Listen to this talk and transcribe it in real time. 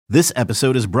This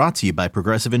episode is brought to you by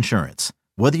Progressive Insurance.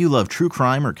 Whether you love true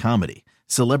crime or comedy,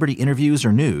 celebrity interviews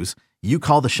or news, you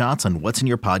call the shots on what's in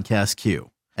your podcast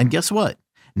queue. And guess what?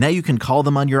 Now you can call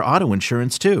them on your auto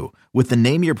insurance too with the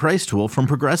Name Your Price tool from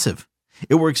Progressive.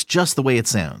 It works just the way it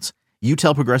sounds. You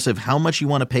tell Progressive how much you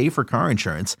want to pay for car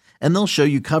insurance, and they'll show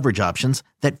you coverage options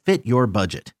that fit your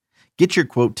budget. Get your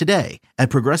quote today at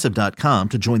Progressive.com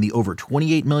to join the over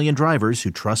 28 million drivers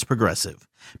who trust Progressive.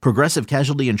 Progressive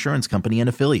Casualty Insurance Company and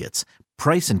Affiliates.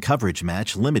 Price and coverage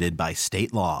match limited by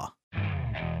state law.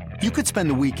 You could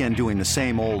spend the weekend doing the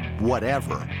same old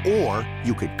whatever, or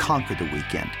you could conquer the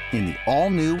weekend in the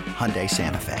all-new Hyundai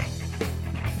Santa Fe.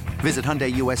 Visit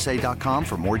HyundaiUSA.com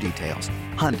for more details.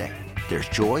 Hyundai, there's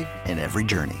joy in every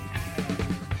journey.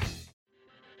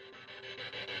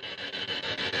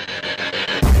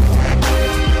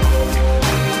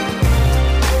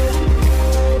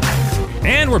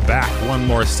 And we're back. One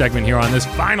more segment here on this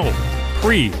final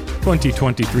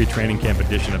pre-2023 training camp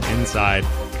edition of Inside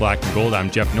Black and Gold.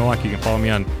 I'm Jeff Nowak. You can follow me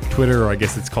on Twitter, or I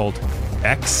guess it's called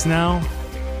X now.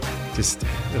 Just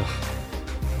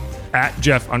at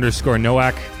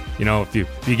Jeff_Nowak. You know,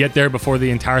 if you get there before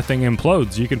the entire thing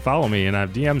implodes, you can follow me, and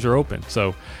DMs are open.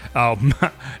 So I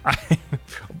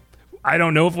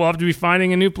don't know if we'll have to be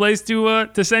finding a new place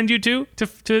to send you to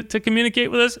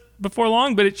communicate with us before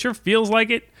long, but it sure feels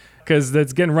like it, because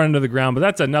that's getting run into the ground. But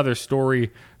that's another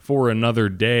story for another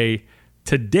day.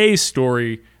 Today's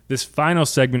story, this final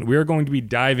segment, we are going to be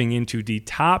diving into the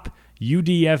top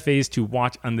UDFAs to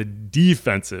watch on the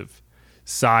defensive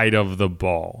side of the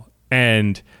ball.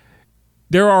 And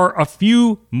there are a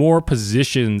few more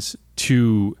positions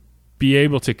to be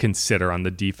able to consider on the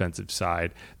defensive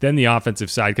side than the offensive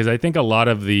side, because I think a lot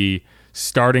of the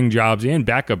starting jobs and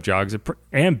backup jobs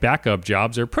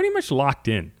are pretty much locked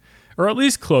in, or at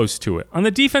least close to it. On the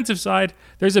defensive side,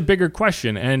 there's a bigger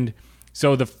question. And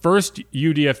so the first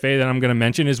UDFA that I'm going to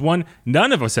mention is one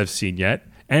none of us have seen yet,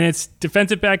 and it's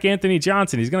defensive back Anthony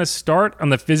Johnson. He's going to start on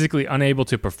the physically unable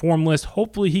to perform list.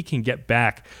 Hopefully he can get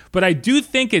back. But I do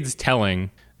think it's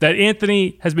telling that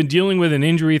Anthony has been dealing with an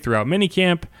injury throughout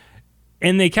minicamp,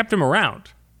 and they kept him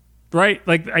around. Right?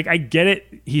 Like I get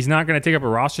it. He's not going to take up a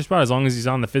roster spot as long as he's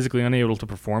on the physically unable to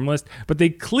perform list. But they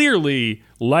clearly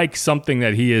like something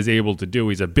that he is able to do.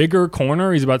 He's a bigger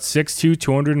corner. He's about 6'2",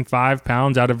 205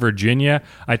 pounds out of Virginia.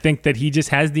 I think that he just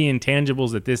has the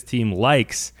intangibles that this team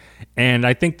likes. And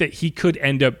I think that he could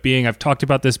end up being, I've talked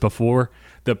about this before,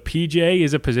 the PJ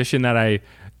is a position that I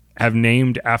have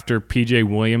named after PJ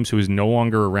Williams, who is no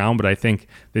longer around, but I think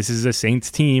this is a Saints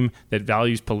team that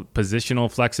values positional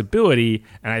flexibility,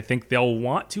 and I think they'll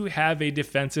want to have a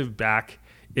defensive back,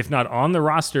 if not on the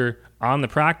roster, on the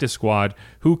practice squad,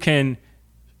 who can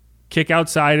kick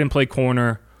outside and play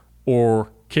corner,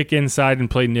 or kick inside and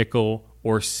play nickel,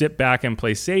 or sit back and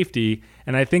play safety,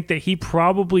 and I think that he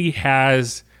probably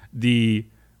has the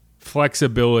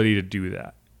flexibility to do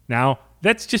that. Now,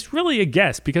 that's just really a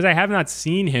guess, because I have not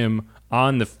seen him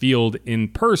on the field in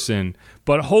person,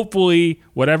 but hopefully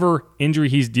whatever injury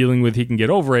he's dealing with, he can get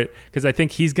over it, because I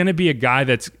think he's going to be a guy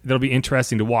that'll be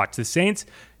interesting to watch. The Saints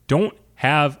don't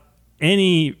have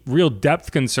any real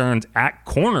depth concerns at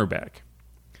cornerback.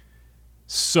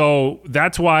 So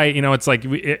that's why, it's like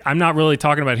I'm not really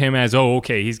talking about him as,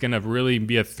 he's going to really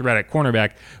be a threat at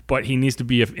cornerback, but he needs to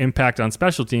be an impact on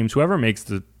special teams. Whoever makes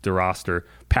the roster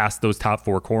past those top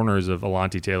four corners of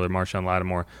Alontae Taylor, Marshawn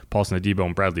Lattimore, Paulson Adebo,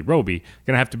 and Bradley Roby,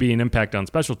 going to have to be an impact on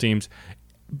special teams.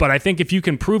 But I think if you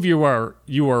can prove if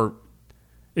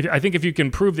you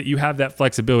can prove that you have that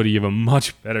flexibility, you have a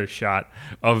much better shot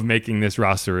of making this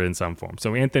roster in some form.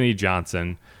 So Anthony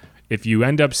Johnson, if you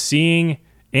end up seeing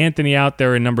Anthony out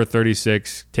there in number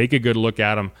 36, take a good look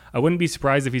at him. I wouldn't be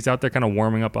surprised if he's out there kind of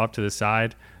warming up off to the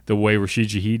side the way Rashid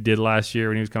Shaheed did last year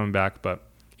when he was coming back, but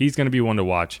he's going to be one to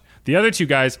watch. The other two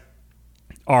guys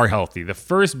are healthy. The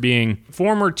first being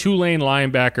former Tulane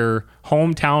linebacker,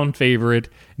 hometown favorite,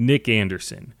 Nick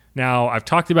Anderson. Now, I've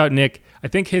talked about Nick. I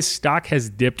think his stock has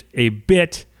dipped a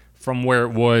bit from where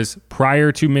it was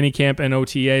prior to minicamp and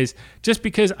OTAs, just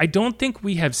because I don't think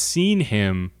we have seen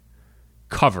him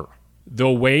cover the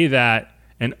way that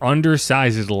an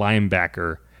undersized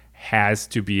linebacker has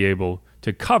to be able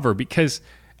to cover, because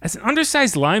as an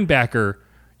undersized linebacker,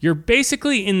 you're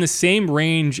basically in the same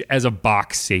range as a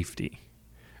box safety,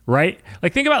 right?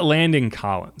 Like, think about Landon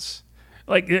Collins.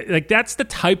 Like that's the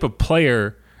type of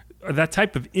player, or that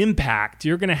type of impact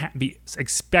you're going to be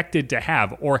expected to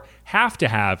have, or have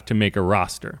to make a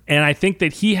roster. And I think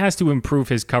that he has to improve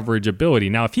his coverage ability.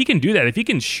 Now, if he can do that, if he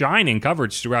can shine in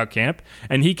coverage throughout camp,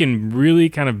 and he can really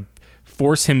kind of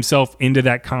force himself into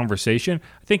that conversation,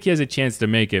 I think he has a chance to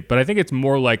make it. But I think it's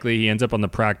more likely he ends up on the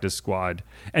practice squad.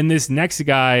 And this next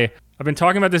guy, I've been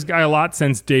talking about this guy a lot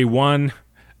since day one.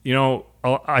 You know,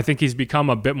 I think he's become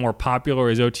a bit more popular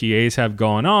as OTAs have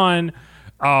gone on.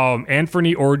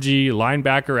 Anthony Orji,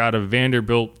 linebacker out of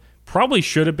Vanderbilt, probably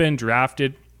should have been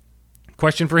drafted.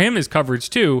 Question for him is coverage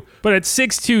too, but at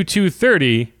 6'2",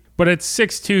 230, but at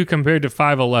 6'2" compared to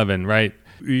 5'11", right?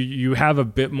 You have a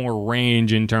bit more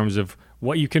range in terms of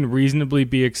what you can reasonably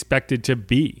be expected to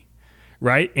be,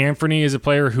 right? Anthony is a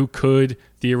player who could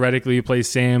theoretically play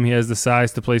Sam. He has the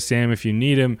size to play Sam if you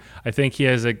need him. I think he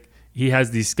has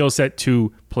the skill set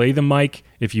to play the mic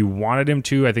if you wanted him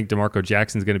to. I think DeMarco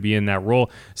Jackson's going to be in that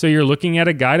role. So you're looking at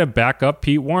a guy to back up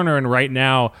Pete Werner, and right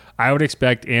now I would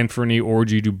expect Anthony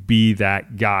Orji to be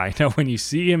that guy. Now, when you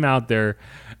see him out there,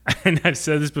 and I've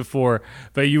said this before,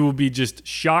 but you will be just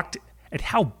shocked at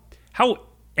how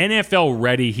NFL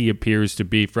ready he appears to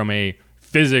be from a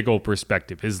physical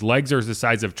perspective. His legs are the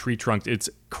size of tree trunks. It's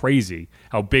crazy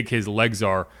how big his legs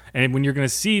are. And when you're going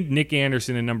to see Nick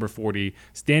Anderson in number 40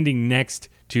 standing next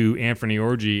to Anthony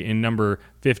Orji in number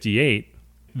 58,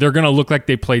 they're going to look like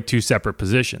they play two separate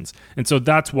positions. And so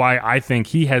that's why I think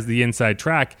he has the inside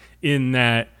track, in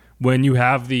that when you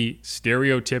have the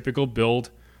stereotypical build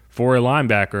for a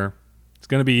linebacker, it's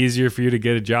going to be easier for you to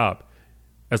get a job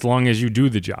as long as you do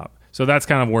the job. So that's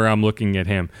kind of where I'm looking at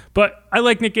him. But I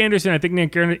like Nick Anderson. I think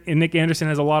Nick Anderson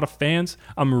has a lot of fans.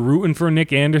 I'm rooting for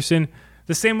Nick Anderson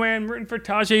the same way I'm rooting for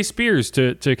Tajay Spears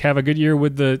to have a good year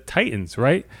with the Titans,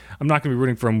 right? I'm not going to be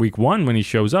rooting for him week one when he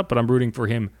shows up, but I'm rooting for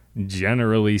him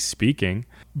generally speaking.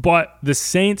 But the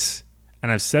Saints,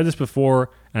 and I've said this before,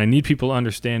 and I need people to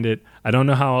understand it. I don't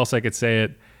know how else I could say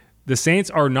it. The Saints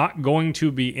are not going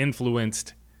to be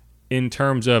influenced in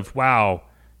terms of, wow,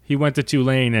 he went to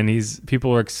Tulane and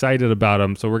people are excited about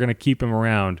him, so we're going to keep him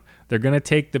around. They're going to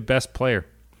take the best player.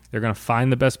 They're going to find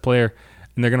the best player,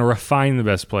 and they're going to refine the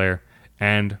best player.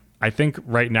 And I think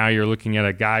right now you're looking at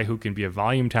a guy who can be a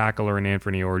volume tackler in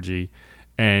Anthony Orji,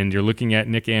 and you're looking at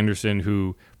Nick Anderson,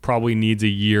 who probably needs a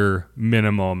year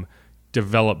minimum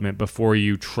development before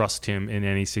you trust him in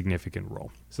any significant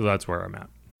role. So that's where I'm at.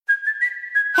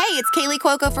 Hey, it's Kaylee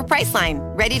Cuoco for Priceline.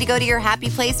 Ready to go to your happy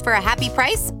place for a happy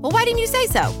price? Well, why didn't you say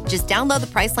so? Just download the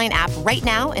Priceline app right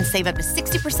now and save up to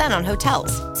 60% on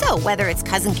hotels. So whether it's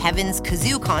Cousin Kevin's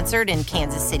Kazoo Concert in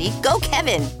Kansas City, go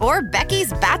Kevin, or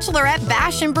Becky's Bachelorette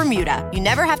Bash in Bermuda, you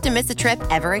never have to miss a trip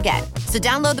ever again. So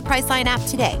download the Priceline app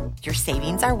today. Your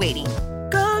savings are waiting.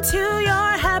 Go to your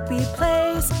happy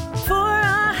place for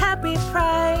a happy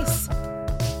price.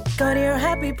 Go to your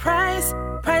happy price,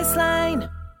 Priceline.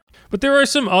 But there are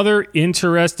some other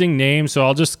interesting names, so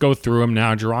I'll just go through them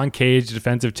now. Jerron Cage,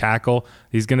 defensive tackle.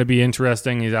 He's going to be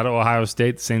interesting. He's out of Ohio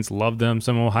State. The Saints love them,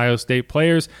 some Ohio State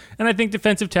players. And I think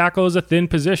defensive tackle is a thin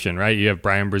position, right? You have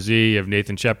Brian Brzee, you have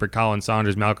Nathan Shepard, Colin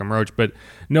Saunders, Malcolm Roach, but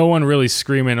no one really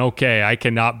screaming, okay, I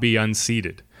cannot be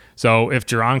unseated. So if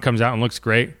Jerron comes out and looks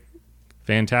great,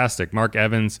 fantastic. Mark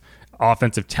Evans,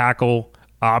 offensive tackle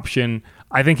option.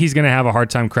 I think he's going to have a hard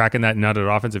time cracking that nut at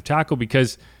offensive tackle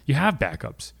because you have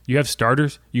backups. You have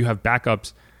starters. You have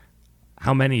backups.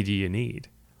 How many do you need?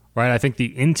 Right? I think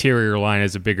the interior line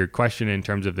is a bigger question in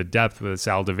terms of the depth with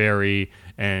Saldiveri,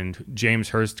 and James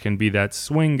Hurst can be that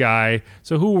swing guy.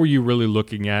 So who were you really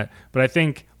looking at? But I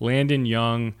think Landon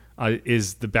Young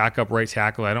is the backup right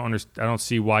tackle. I don't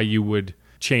see why you would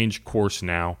change course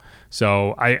now.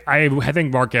 So I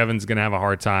think Mark Evans is going to have a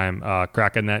hard time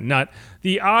cracking that nut.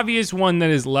 The obvious one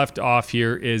that is left off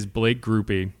here is Blake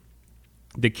Grupe,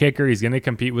 the kicker. He's going to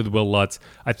compete with Will Lutz.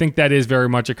 I think that is very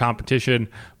much a competition.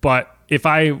 But if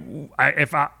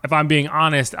I'm being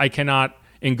honest, I cannot,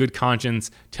 in good conscience,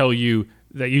 tell you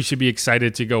that you should be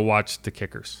excited to go watch the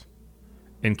kickers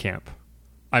in camp.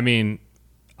 I mean,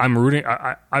 I'm rooting.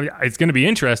 It's going to be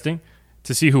interesting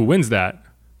to see who wins that,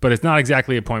 but it's not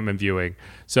exactly appointment viewing.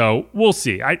 So we'll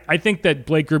see. I think that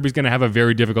Blake Grupe is going to have a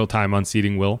very difficult time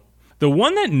unseating Will. The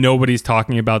one that nobody's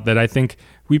talking about that I think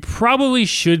we probably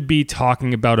should be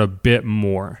talking about a bit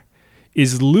more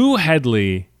is Lou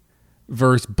Hedley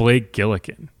versus Blake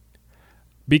Gillikin.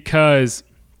 Because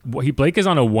Blake is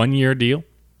on a 1-year deal.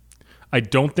 I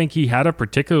don't think he had a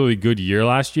particularly good year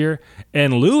last year,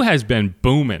 and Lou has been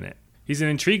booming it. He's an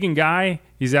intriguing guy.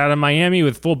 He's out of Miami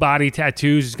with full body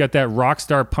tattoos. He's got that rock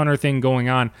star punter thing going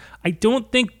on. I don't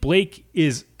think Blake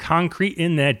is concrete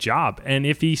in that job. And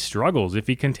if he struggles, if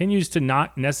he continues to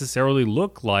not necessarily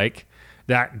look like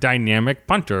that dynamic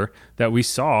punter that we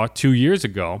saw 2 years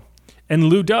ago, and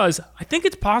Lou does, I think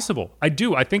it's possible. I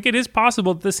do. I think it is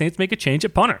possible that the Saints make a change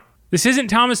at punter. This isn't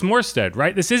Thomas Morstead,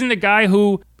 right? This isn't a guy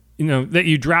who, that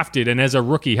you drafted and as a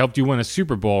rookie helped you win a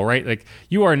Super Bowl, right? Like,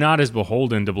 you are not as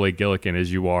beholden to Blake Gillikin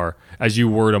as you were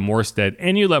to Morstead,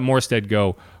 and you let Morstead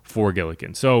go for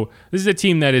Gillikin. So this is a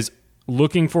team that is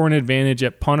looking for an advantage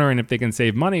at punter, and if they can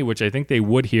save money, which I think they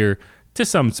would here to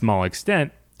some small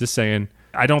extent, just saying,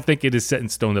 I don't think it is set in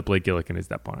stone that Blake Gillikin is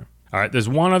that punter. All right, there's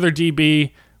one other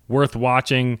DB worth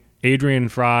watching, Adrian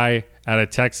Fry out of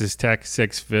Texas Tech,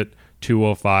 6',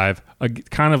 205.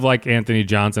 Kind of like Anthony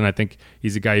Johnson. I think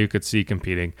he's a guy you could see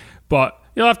competing. But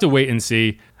you'll have to wait and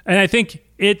see. And I think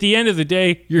at the end of the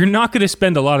day, you're not going to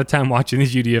spend a lot of time watching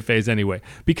these UDFAs anyway,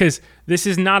 because this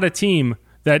is not a team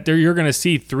that you're going to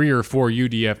see 3 or 4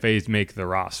 UDFAs make the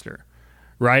roster,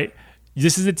 right?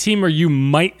 This is a team where you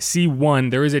might see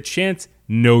one. There is a chance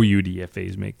no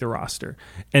UDFAs make the roster.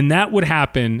 And that would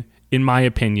happen, in my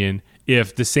opinion,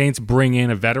 if the Saints bring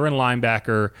in a veteran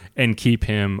linebacker and keep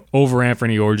him over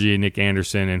Anthony Orji and Nick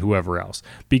Anderson and whoever else.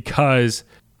 Because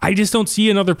I just don't see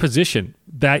another position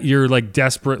that you're like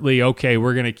desperately, okay,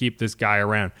 we're going to keep this guy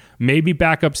around. Maybe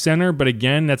backup center, but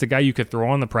again, that's a guy you could throw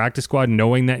on the practice squad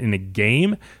knowing that in a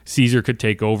game, Caesar could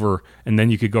take over and then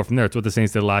you could go from there. It's what the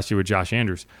Saints did last year with Josh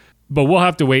Andrews. But we'll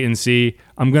have to wait and see.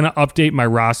 I'm going to update my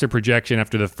roster projection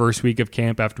after the first week of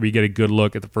camp, after we get a good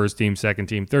look at the first team, second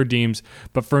team, third teams.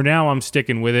 But for now, I'm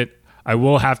sticking with it. I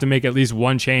will have to make at least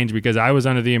one change because I was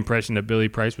under the impression that Billy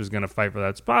Price was going to fight for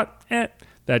that spot.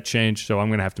 That changed, so I'm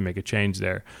going to have to make a change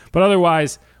there. But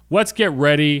otherwise, let's get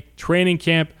ready. Training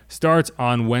camp starts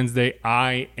on Wednesday.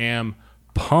 I am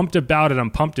pumped about it. I'm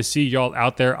pumped to see y'all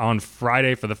out there on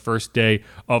Friday for the first day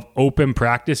of open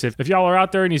practice. If y'all are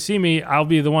out there and you see me, I'll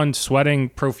be the one sweating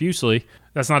profusely.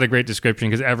 That's not a great description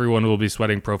because everyone will be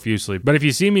sweating profusely. But if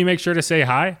you see me, make sure to say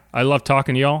hi. I love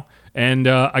talking to y'all. And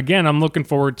again, I'm looking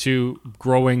forward to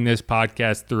growing this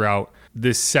podcast throughout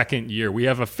this second year. We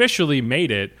have officially made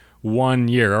it 1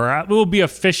 year, or it will be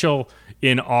official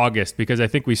in August because I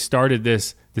think we started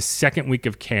this the second week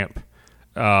of camp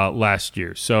last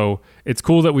year. So it's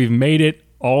cool that we've made it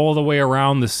all the way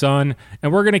around the sun,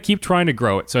 and we're going to keep trying to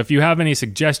grow it. So if you have any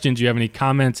suggestions, you have any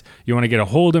comments, you want to get a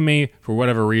hold of me for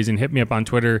whatever reason, hit me up on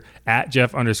Twitter at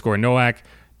Jeff_Nowak.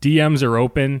 DMs are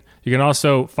open. You can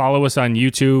also follow us on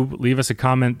YouTube. Leave us a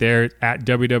comment there at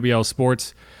WWL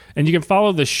Sports. And you can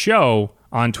follow the show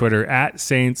on Twitter at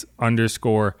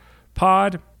Saints_pod.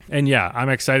 And yeah, I'm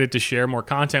excited to share more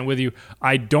content with you.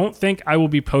 I don't think I will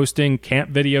be posting camp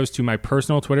videos to my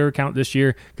personal Twitter account this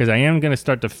year because I am going to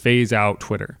start to phase out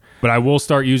Twitter. But I will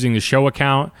start using the show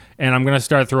account, and I'm going to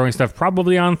start throwing stuff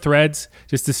probably on Threads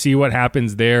just to see what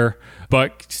happens there.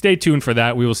 But stay tuned for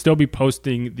that. We will still be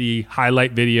posting the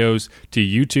highlight videos to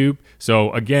YouTube.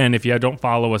 So again, if you don't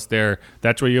follow us there,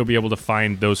 that's where you'll be able to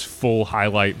find those full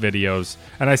highlight videos.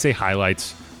 And I say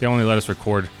highlights. They only let us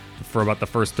record for about the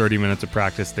first 30 minutes of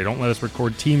practice. They don't let us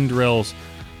record team drills,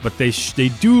 but they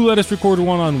do let us record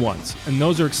one-on-ones, and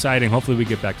those are exciting. Hopefully we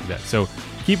get back to that. So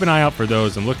keep an eye out for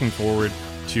those. I'm looking forward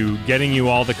to getting you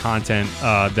all the content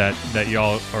that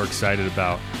y'all are excited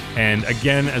about. And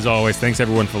again, as always, thanks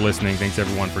everyone for listening. Thanks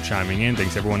everyone for chiming in.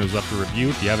 Thanks everyone who's left a review.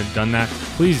 If you haven't done that,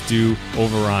 please do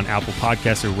over on Apple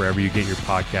Podcasts or wherever you get your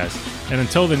podcasts. And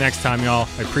until the next time, y'all,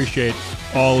 I appreciate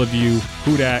all of you.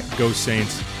 Who dat? Go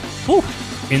Saints. Whew.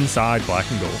 Inside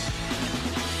black and gold.